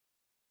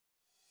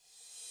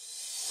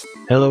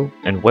Hello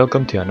and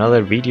welcome to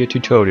another video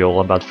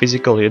tutorial about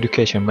physical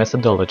education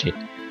methodology.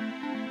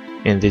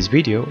 In this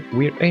video,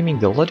 we're aiming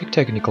the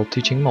Ludotechnical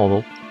teaching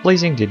model,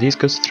 placing the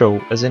discus throw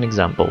as an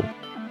example.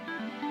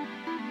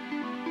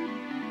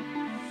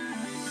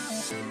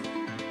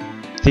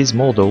 This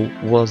model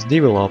was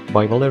developed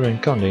by Valerian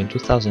Conde in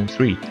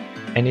 2003,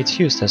 and it's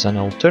used as an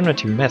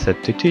alternative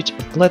method to teach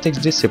athletics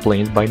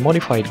disciplines by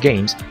modified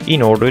games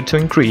in order to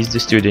increase the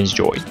students'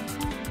 joy.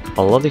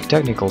 A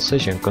Ludotechnical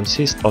session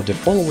consists of the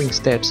following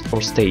steps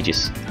or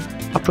stages: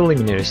 a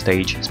preliminary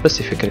stage,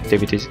 specific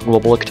activities,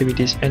 global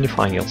activities, and the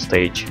final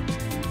stage.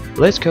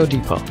 Let's go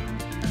deeper.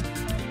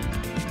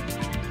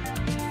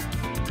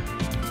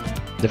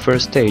 The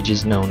first stage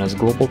is known as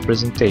global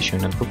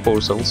presentation and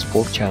proposals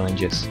for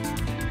challenges.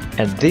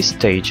 At this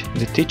stage,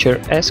 the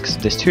teacher asks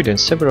the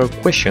students several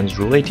questions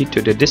related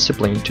to the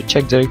discipline to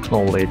check their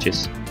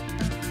knowledges.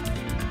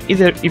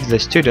 Either if the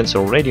students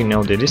already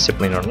know the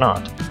discipline or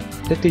not,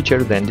 the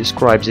teacher then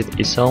describes it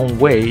its own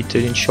way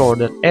to ensure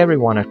that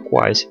everyone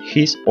acquires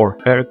his or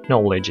her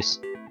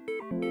knowledges.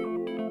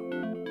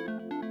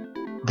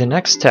 The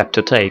next step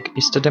to take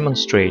is to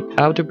demonstrate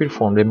how to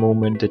perform the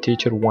movement the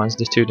teacher wants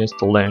the students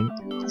to learn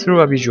through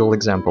a visual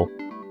example.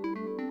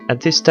 At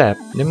this step,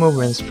 the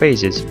movement's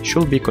phases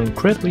should be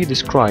concretely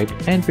described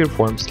and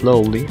performed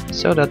slowly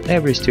so that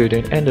every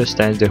student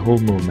understands the whole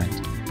movement.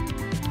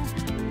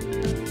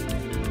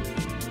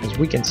 As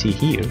we can see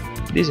here,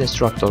 this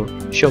instructor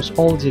shows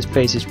all these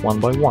phases one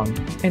by one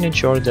and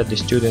ensures that the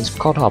students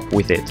caught up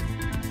with it.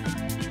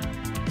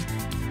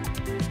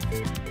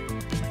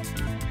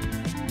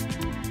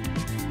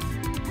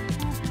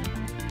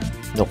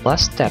 The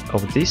last step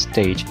of this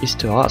stage is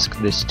to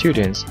ask the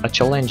students a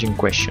challenging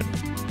question.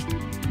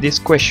 This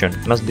question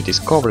must be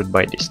discovered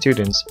by the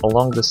students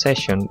along the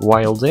session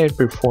while they are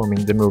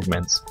performing the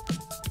movements.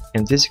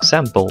 In this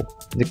example,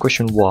 the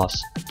question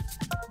was: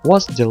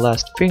 what's the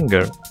last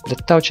finger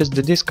that touches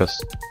the discus?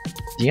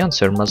 The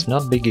answer must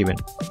not be given.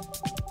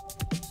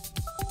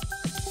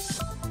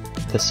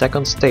 The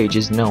second stage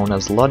is known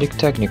as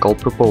Ludotechnical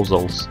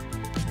proposals.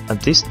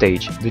 At this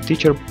stage, the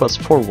teacher puts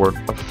forward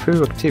a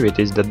few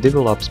activities that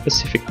develop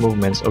specific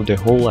movements of the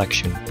whole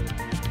action.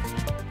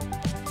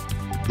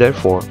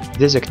 Therefore,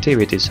 these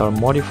activities are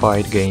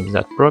modified games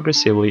that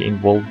progressively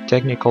involve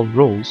technical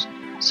rules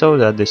so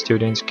that the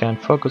students can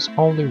focus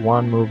only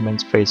one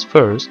movement phase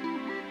first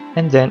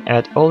and then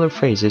add other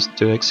phases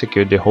to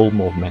execute the whole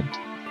movement.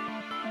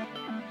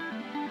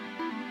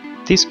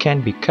 This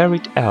can be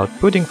carried out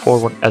putting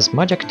forward as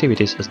much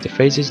activities as the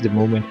phases the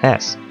movement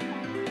has.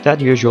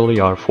 That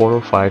usually are 4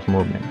 or 5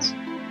 movements.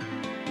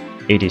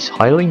 It is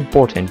highly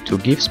important to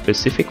give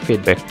specific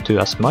feedback to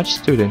as much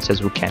students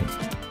as we can,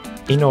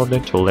 in order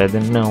to let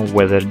them know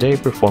whether they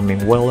are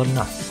performing well or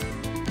not.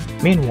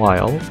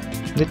 Meanwhile,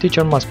 the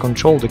teacher must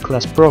control the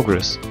class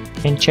progress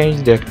and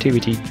change the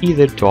activity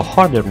either to a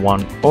harder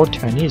one or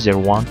to an easier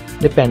one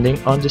depending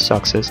on the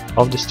success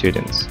of the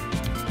students.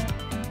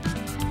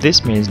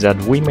 This means that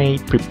we may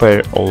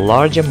prepare a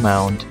large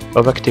amount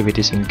of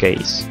activities in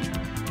case.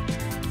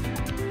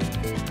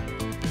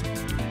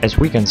 As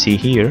we can see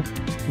here,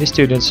 the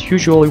students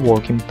usually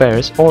work in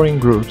pairs or in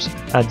groups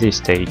at this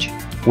stage,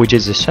 which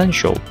is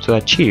essential to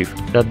achieve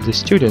that the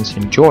students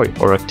enjoy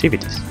our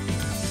activities.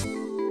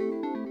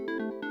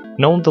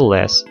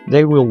 Nonetheless,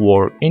 they will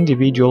work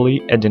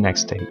individually at the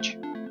next stage.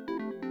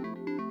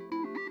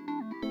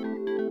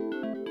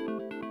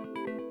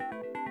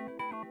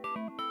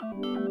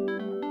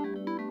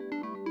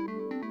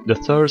 The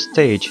third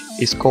stage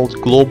is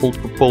called Global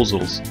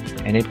Proposals,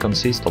 and it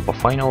consists of a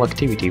final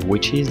activity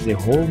which is the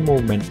whole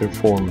movement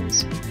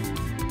performance.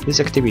 This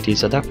activity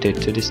is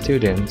adapted to the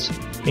students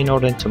in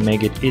order to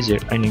make it easier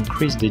and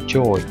increase the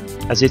joy,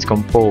 as it's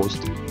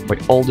composed by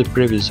all the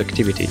previous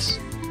activities.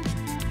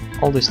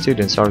 All the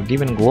students are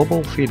given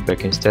global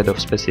feedback instead of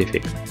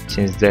specific,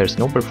 since there's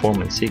no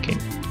performance seeking.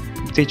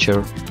 The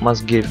teacher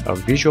must give a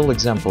visual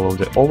example of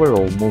the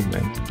overall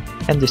movement,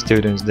 and the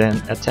students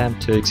then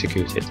attempt to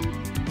execute it.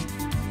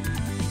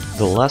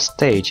 The last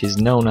stage is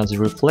known as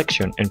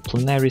reflection and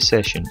plenary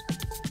session.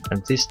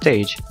 At this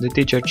stage, the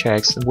teacher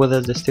checks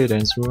whether the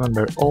students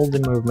remember all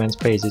the movement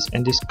phases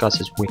and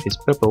discusses with his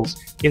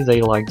pupils if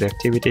they like the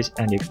activities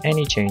and if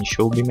any change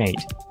should be made.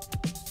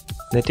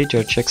 The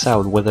teacher checks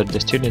out whether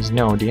the students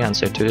know the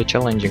answer to the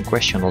challenging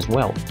question as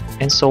well,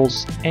 and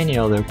solves any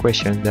other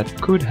questions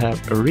that could have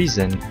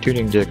arisen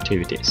during the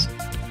activities.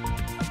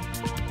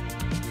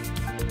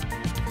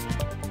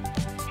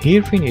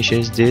 Here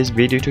finishes this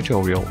video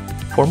tutorial.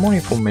 For more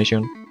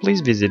information,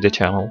 please visit the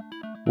channel.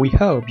 We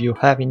hope you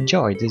have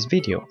enjoyed this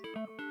video,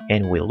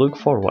 and we look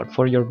forward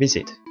for your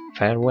visit.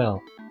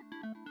 Farewell.